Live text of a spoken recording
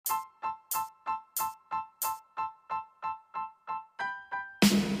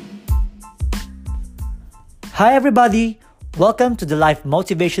Hi, everybody. Welcome to the Life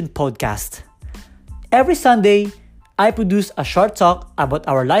Motivation Podcast. Every Sunday, I produce a short talk about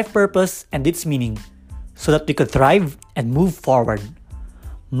our life purpose and its meaning so that we could thrive and move forward.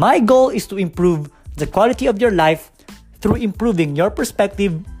 My goal is to improve the quality of your life through improving your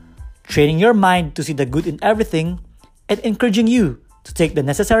perspective, training your mind to see the good in everything, and encouraging you to take the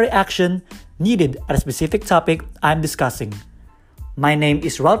necessary action needed at a specific topic I'm discussing. My name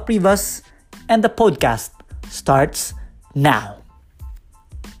is Ralph Rivas, and the podcast starts now.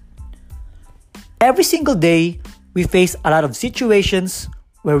 Every single day, we face a lot of situations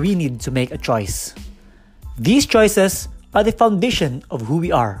where we need to make a choice. These choices are the foundation of who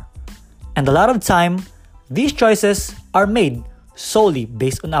we are. And a lot of time, these choices are made solely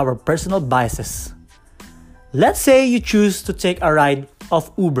based on our personal biases. Let's say you choose to take a ride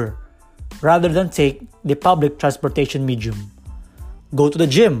of Uber rather than take the public transportation medium. Go to the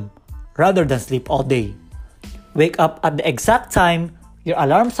gym rather than sleep all day. Wake up at the exact time your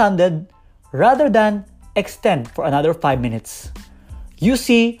alarm sounded rather than extend for another 5 minutes. You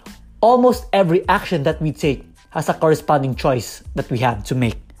see, almost every action that we take has a corresponding choice that we have to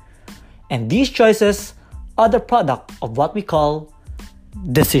make. And these choices are the product of what we call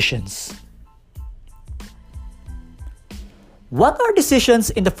decisions. What are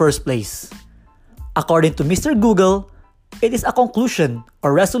decisions in the first place? According to Mr. Google, it is a conclusion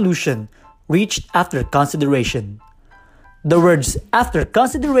or resolution reached after consideration. The words after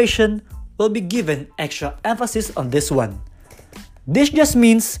consideration will be given extra emphasis on this one. This just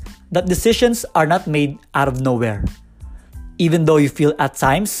means that decisions are not made out of nowhere. Even though you feel at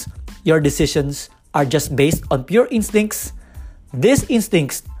times your decisions are just based on pure instincts, these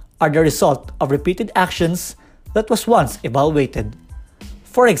instincts are the result of repeated actions that was once evaluated.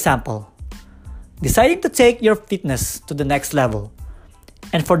 For example, deciding to take your fitness to the next level.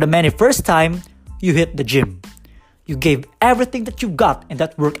 And for the very first time, you hit the gym. You gave everything that you got in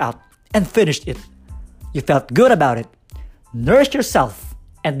that workout and finished it. You felt good about it, nourished yourself,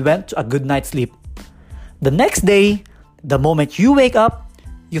 and went to a good night's sleep. The next day, the moment you wake up,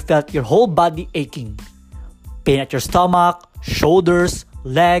 you felt your whole body aching. Pain at your stomach, shoulders,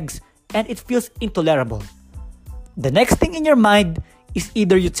 legs, and it feels intolerable. The next thing in your mind is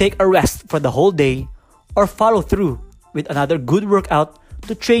either you take a rest for the whole day or follow through with another good workout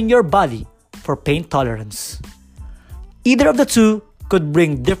to train your body for pain tolerance. Either of the two could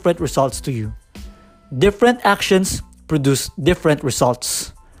bring different results to you. Different actions produce different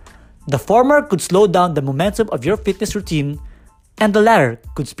results. The former could slow down the momentum of your fitness routine, and the latter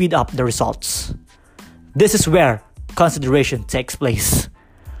could speed up the results. This is where consideration takes place.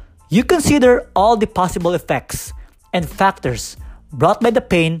 You consider all the possible effects and factors brought by the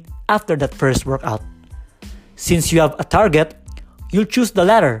pain after that first workout. Since you have a target, you'll choose the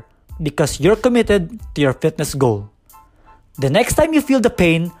latter because you're committed to your fitness goal. The next time you feel the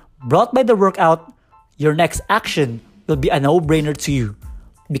pain brought by the workout, your next action will be a no-brainer to you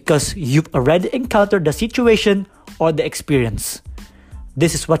because you've already encountered the situation or the experience.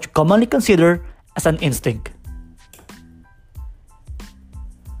 This is what you commonly consider as an instinct.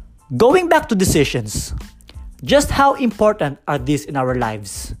 Going back to decisions, just how important are these in our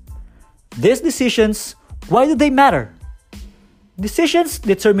lives? These decisions, why do they matter? Decisions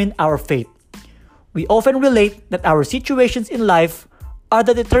determine our fate. We often relate that our situations in life are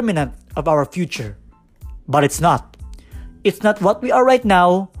the determinant of our future. But it's not. It's not what we are right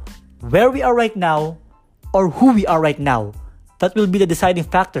now, where we are right now, or who we are right now that will be the deciding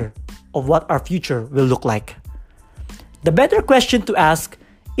factor of what our future will look like. The better question to ask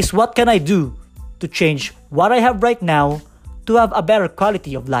is, what can I do to change what I have right now to have a better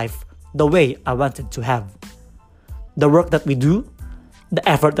quality of life the way I wanted to have? The work that we do, the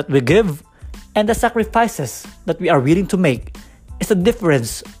effort that we give, and the sacrifices that we are willing to make is the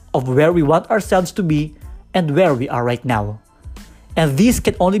difference of where we want ourselves to be and where we are right now. And these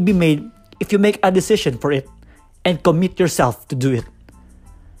can only be made if you make a decision for it and commit yourself to do it.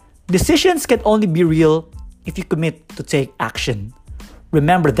 Decisions can only be real if you commit to take action.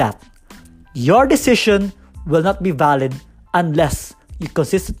 Remember that. Your decision will not be valid unless you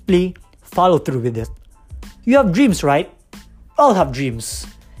consistently follow through with it. You have dreams, right? All have dreams.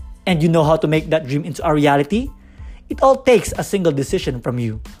 And you know how to make that dream into a reality? It all takes a single decision from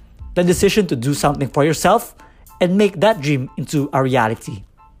you. The decision to do something for yourself and make that dream into a reality.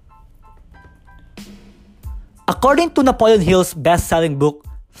 According to Napoleon Hill's best-selling book,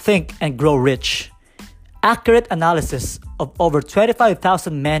 Think and Grow Rich, accurate analysis of over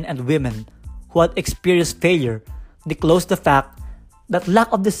 25,000 men and women who had experienced failure disclosed the fact that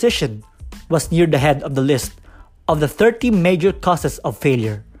lack of decision was near the head of the list of the 30 major causes of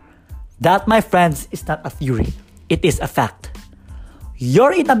failure. That, my friends, is not a theory. It is a fact.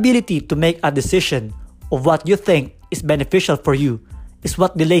 Your inability to make a decision of what you think is beneficial for you is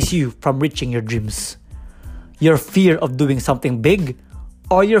what delays you from reaching your dreams. Your fear of doing something big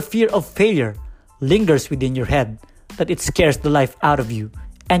or your fear of failure lingers within your head that it scares the life out of you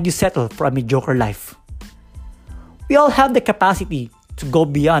and you settle for a mediocre life. We all have the capacity to go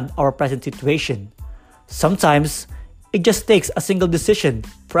beyond our present situation. Sometimes, it just takes a single decision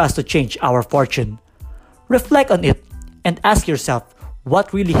for us to change our fortune. Reflect on it and ask yourself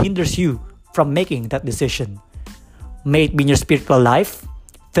what really hinders you from making that decision. May it be in your spiritual life,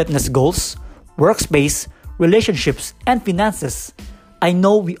 fitness goals, workspace, relationships, and finances. I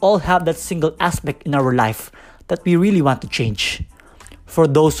know we all have that single aspect in our life that we really want to change. For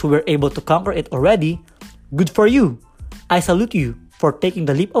those who were able to conquer it already, good for you. I salute you for taking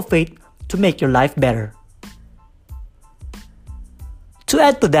the leap of faith to make your life better. To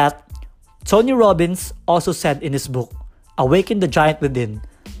add to that, Tony Robbins also said in his book, Awaken the Giant Within,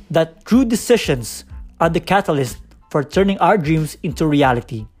 that true decisions are the catalyst for turning our dreams into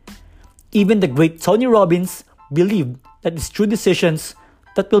reality. Even the great Tony Robbins believed that it's true decisions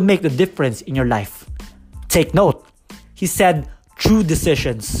that will make the difference in your life. Take note, he said true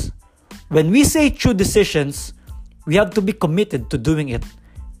decisions. When we say true decisions, we have to be committed to doing it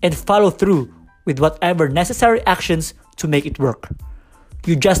and follow through with whatever necessary actions to make it work.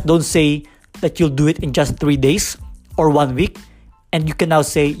 You just don't say that you'll do it in just 3 days or 1 week and you can now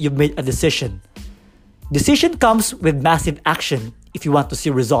say you've made a decision. Decision comes with massive action if you want to see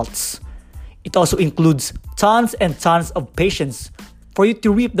results. It also includes tons and tons of patience for you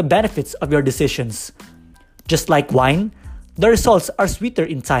to reap the benefits of your decisions. Just like wine, the results are sweeter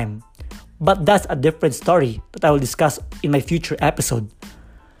in time. But that's a different story that I will discuss in my future episode.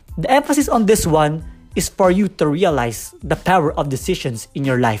 The emphasis on this one is for you to realize the power of decisions in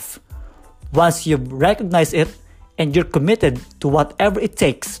your life. Once you've recognized it and you're committed to whatever it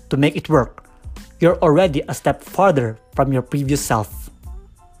takes to make it work, you're already a step farther from your previous self.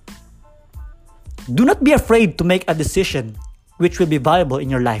 Do not be afraid to make a decision which will be valuable in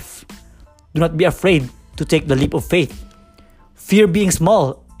your life. Do not be afraid to take the leap of faith. Fear being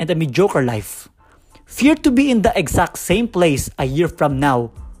small and a mediocre life. Fear to be in the exact same place a year from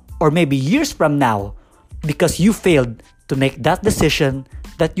now or maybe years from now because you failed to make that decision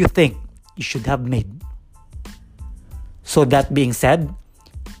that you think you should have made. So that being said,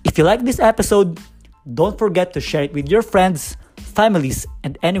 if you like this episode, don't forget to share it with your friends, families,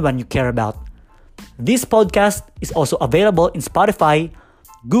 and anyone you care about. This podcast is also available in Spotify,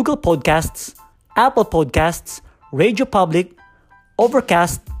 Google Podcasts, Apple Podcasts, Radio Public,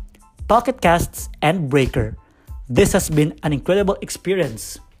 Overcast, Pocket Casts, and Breaker. This has been an incredible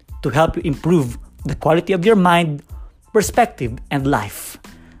experience to help you improve the quality of your mind, perspective, and life.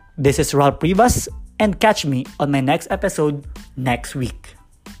 This is Ralph Rivas, and catch me on my next episode next week.